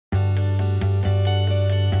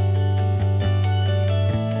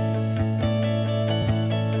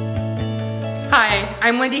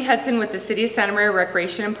I'm Wendy Hudson with the City of Santa Maria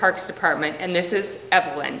Recreation and Parks Department, and this is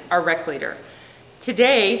Evelyn, our rec leader.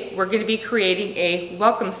 Today, we're going to be creating a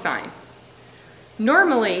welcome sign.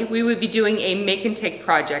 Normally, we would be doing a make and take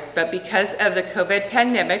project, but because of the COVID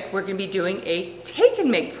pandemic, we're going to be doing a take and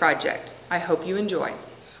make project. I hope you enjoy.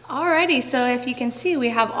 Alrighty, so if you can see, we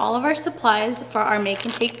have all of our supplies for our make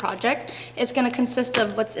and take project. It's going to consist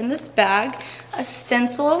of what's in this bag, a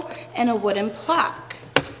stencil, and a wooden plaque.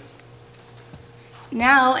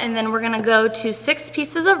 Now, and then we're going to go to 6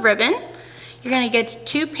 pieces of ribbon. You're going to get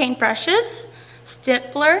 2 paintbrushes,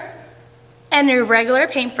 stapler, and your regular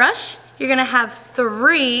paintbrush. You're going to have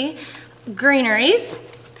 3 greeneries.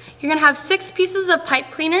 You're going to have 6 pieces of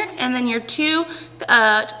pipe cleaner, and then your 2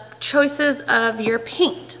 choices of your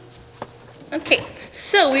paint. Okay,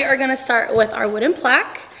 so we are going to start with our wooden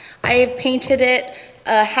plaque. I have painted it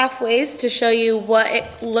halfways to show you what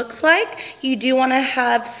it looks like. You do want to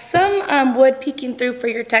have some wood peeking through for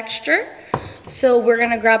your texture. So we're going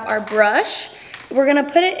to grab our brush. We're going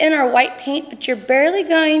to put it in our white paint, but you're barely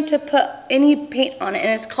going to put any paint on it, and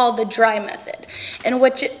it's called the dry method. And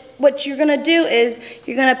what you're going to do is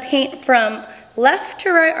you're going to paint from left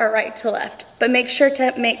to right or right to left, but make sure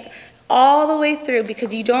to make all the way through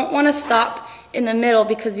because you don't want to stop in the middle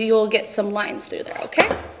because you'll get some lines through there,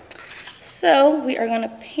 okay? So we are going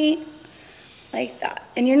to paint like that.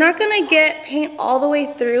 And you're not going to get paint all the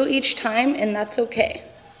way through each time, and that's okay.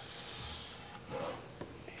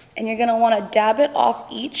 And you're going to want to dab it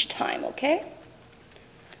off each time, okay?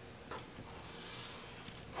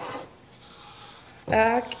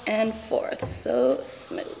 Back and forth, so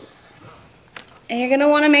smooth. And you're going to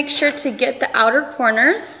want to make sure to get the outer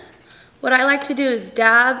corners. What I like to do is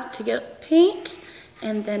dab to get paint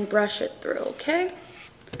and then brush it through, okay?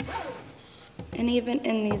 And even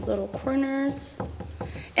in these little corners.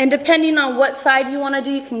 And depending on what side you want to do,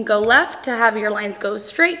 you can go left to have your lines go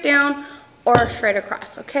straight down or straight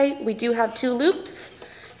across, okay? We do have 2 loops,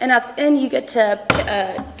 and at the end you get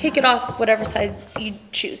to take it off whatever side you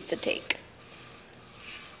choose to take.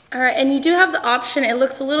 All right, and you do have the option, it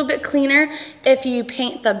looks a little bit cleaner if you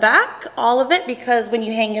paint the back, all of it, because when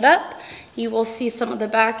you hang it up, you will see some of the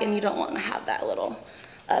back and you don't want to have that little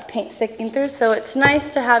paint sticking through. So it's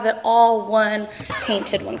nice to have it all one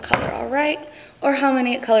painted one color, all right? Or how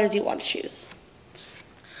many colors you want to choose.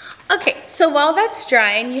 Okay, so while that's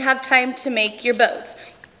drying, you have time to make your bows.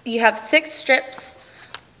 You have 6 strips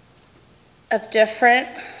of different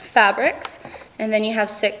fabrics, and then you have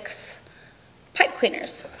 6 pipe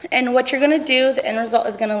cleaners. And what you're going to do, the end result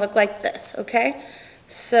is going to look like this, okay?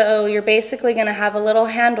 So you're basically going to have a little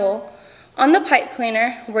handle on the pipe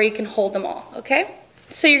cleaner where you can hold them all, okay?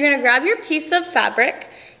 So you're going to grab your piece of fabric,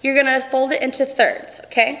 you're going to fold it into thirds,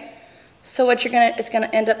 okay? So what it's going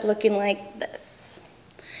to end up looking like this.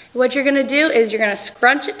 What you're going to do is you're going to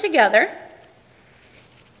scrunch it together,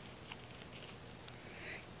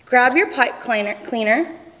 grab your pipe cleaner,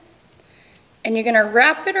 and you're going to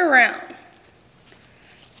wrap it around.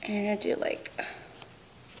 And you're going to do like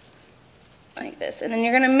this. And then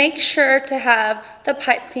you're going to make sure to have the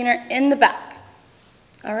pipe cleaner in the back.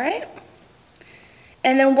 All right?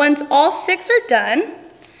 And then once all 6 are done,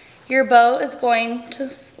 your bow is going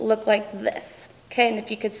to look like this. Okay, and if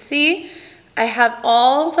you could see, I have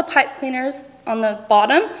all the pipe cleaners on the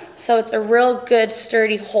bottom, so it's a real good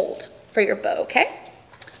sturdy hold for your bow, okay?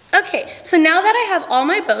 Okay, so now that I have all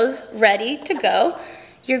my bows ready to go,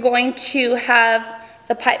 you're going to have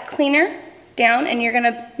the pipe cleaner down, and you're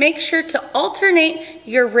going to make sure to alternate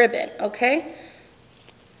your ribbon, okay?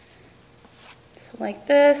 So like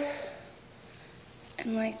this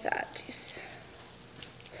and like that,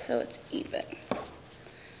 so it's even.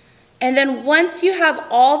 And then once you have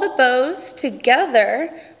all the bows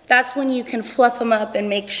together, that's when you can fluff them up and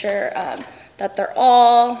make sure that they're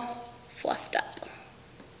all fluffed up.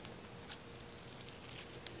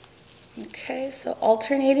 Okay, so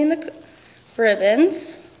alternating the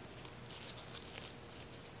ribbons.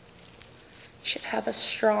 You should have a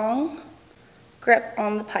strong grip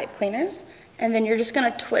on the pipe cleaners, and then you're just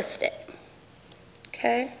going to twist it,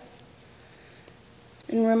 okay?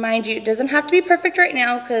 And remind you, it doesn't have to be perfect right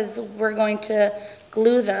now because we're going to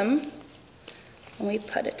glue them when we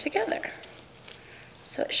put it together.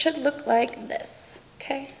 So it should look like this,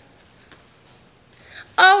 okay?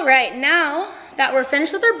 All right, now that we're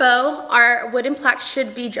finished with our bow, our wooden plaque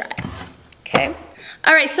should be dry, okay?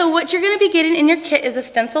 All right, so what you're going to be getting in your kit is a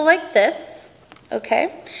stencil like this.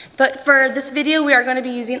 Okay, but for this video, we are going to be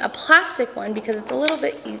using a plastic one because it's a little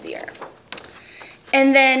bit easier.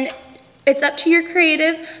 And then it's up to your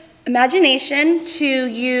creative imagination to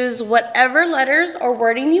use whatever letters or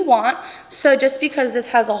wording you want. So just because this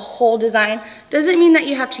has a whole design doesn't mean that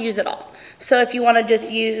you have to use it all. So if you want to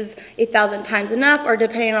just use 1,000 times enough, or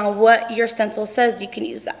depending on what your stencil says, you can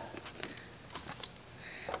use that.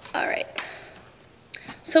 All right.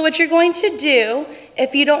 So what you're going to do,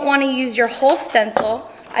 if you don't want to use your whole stencil,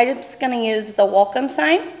 I'm just going to use the welcome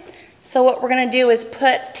sign. So what we're going to do is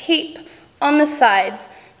put tape on the sides,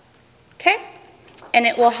 okay? And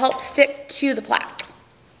it will help stick to the plaque.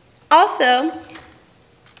 Also,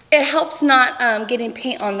 it helps not getting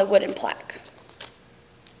paint on the wooden plaque.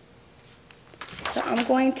 So I'm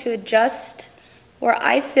going to adjust where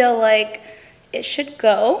I feel like it should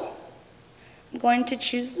go. I'm going to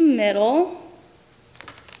choose the middle.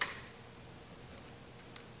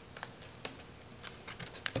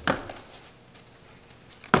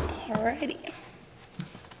 Alrighty.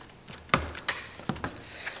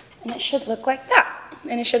 And it should look like that.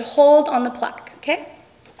 And it should hold on the plaque, okay?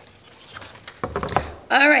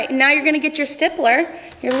 All right, now you're gonna get your stippler,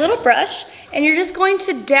 your little brush, and you're just going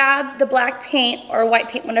to dab the black paint or white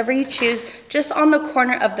paint, whatever you choose, just on the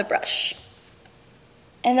corner of the brush.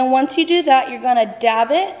 And then once you do that, you're gonna dab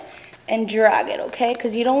it and drag it, okay?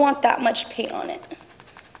 Because you don't want that much paint on it.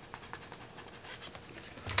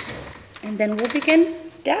 And then we'll begin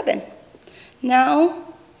dabbing.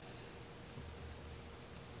 Now,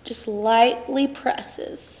 just lightly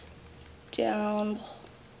presses down.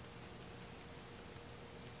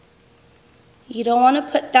 You don't want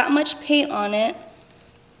to put that much paint on it.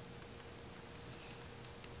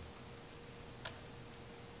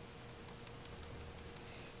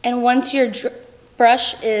 And once your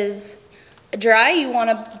brush is dry, you want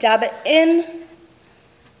to dab it in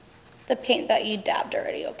the paint that you dabbed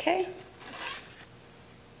already, okay?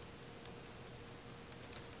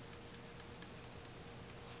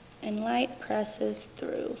 And light presses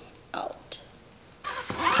throughout.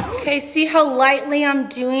 Okay, see how lightly I'm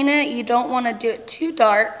doing it? You don't want to do it too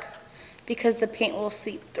dark because the paint will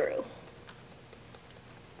seep through.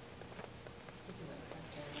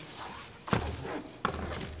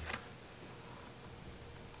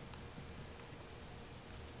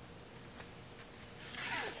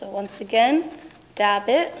 So once again, dab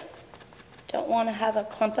it. Don't want to have a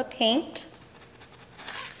clump of paint.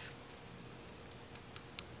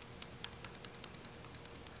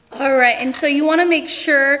 All right, and so you want to make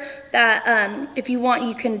sure that if you want,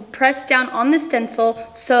 you can press down on the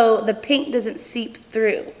stencil so the paint doesn't seep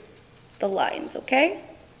through the lines, okay?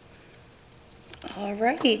 All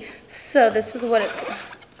righty, so this is what it's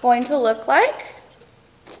going to look like.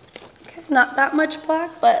 Okay, not that much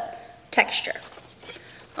black, but texture.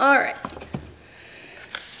 All right.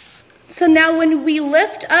 So now when we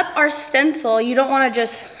lift up our stencil, you don't want to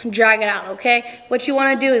just drag it out, okay? What you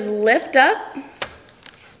want to do is lift up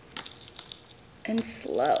and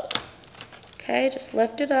slow. Okay, just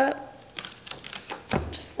lift it up,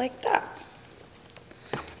 just like that.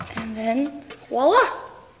 And then voila.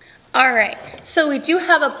 All right, so we do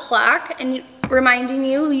have a plaque, and reminding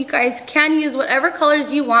you, you guys can use whatever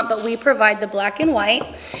colors you want, but we provide the black and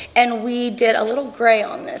white, and we did a little gray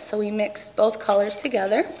on this, so we mixed both colors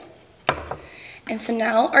together. And so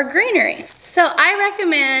now our greenery. So I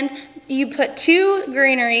recommend you put 2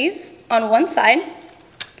 greeneries on one side,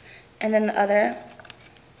 and then the other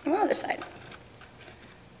on the other side.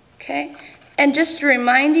 Okay, and just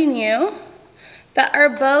reminding you that our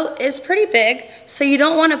boat is pretty big, so you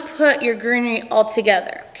don't want to put your greenery all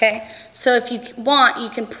together, okay? So if you want, you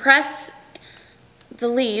can press the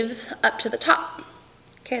leaves up to the top.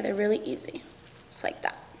 Okay, they're really easy, just like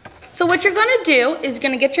that. So what you're gonna do is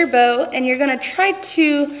gonna get your bow, and you're gonna try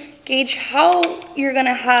to gauge how you're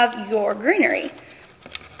gonna have your greenery.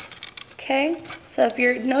 Okay, so if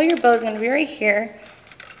you know your bow is gonna be right here,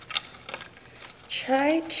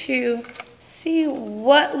 try to see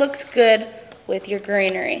what looks good with your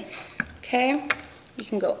greenery. Okay, you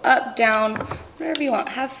can go up, down, whatever you want,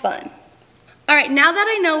 have fun. All right, now that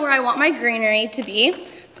I know where I want my greenery to be, I'm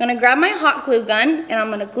gonna grab my hot glue gun and I'm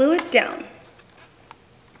gonna glue it down.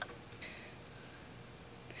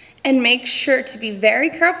 And make sure to be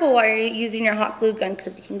very careful while you're using your hot glue gun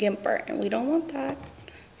because you can get burnt, and we don't want that.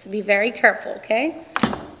 So be very careful, okay?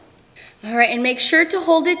 All right, and make sure to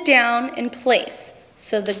hold it down in place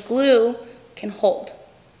so the glue can hold.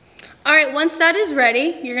 All right, once that is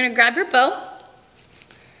ready, you're gonna grab your bow,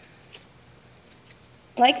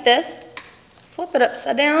 like this, flip it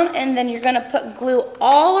upside down, and then you're gonna put glue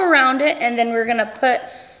all around it, and then we're gonna put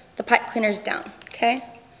the pipe cleaners down, okay?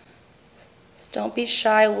 So don't be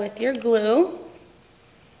shy with your glue.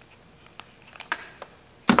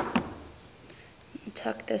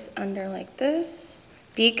 Tuck this under like this.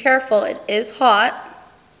 Be careful, it is hot.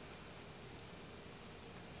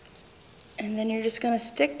 And then you're just gonna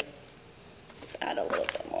stick, let's add a little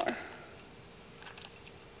bit more.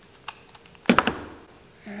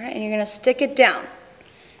 All right, and you're gonna stick it down.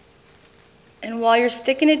 And while you're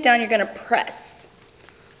sticking it down, you're gonna press.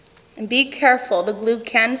 And be careful, the glue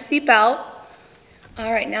can seep out.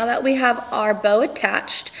 All right, now that we have our bow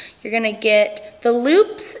attached, you're gonna get the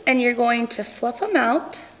loops and you're going to fluff them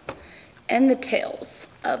out and the tails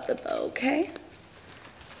of the bow, okay?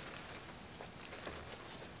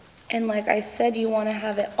 And like I said, you wanna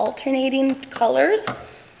have it alternating colors.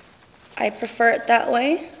 I prefer it that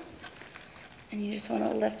way. And you just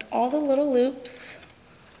wanna lift all the little loops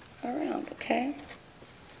around, okay?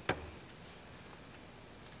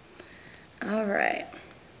 All right.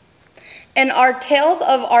 And our tails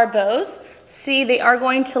of our bows, see, they are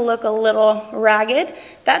going to look a little ragged.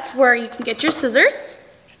 That's where you can get your scissors.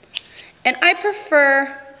 And I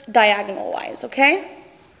prefer diagonal wise, okay?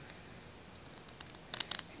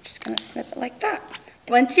 I'm just gonna snip it like that.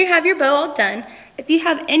 Once you have your bow all done, if you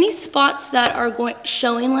have any spots that are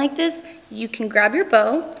showing like this, you can grab your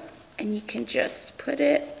bow and you can just put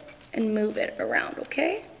it and move it around,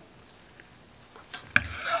 okay?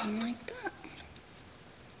 And like that.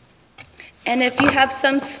 And if you have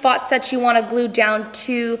some spots that you want to glue down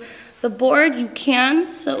to the board, you can.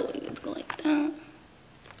 So you would go like that,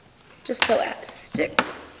 just so it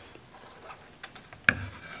sticks.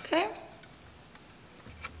 Okay.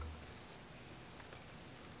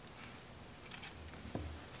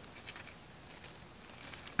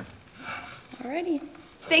 Alrighty.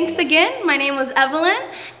 Thanks again. My name was Evelyn.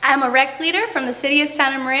 I'm a rec leader from the City of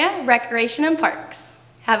Santa Maria Recreation and Parks.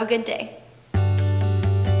 Have a good day.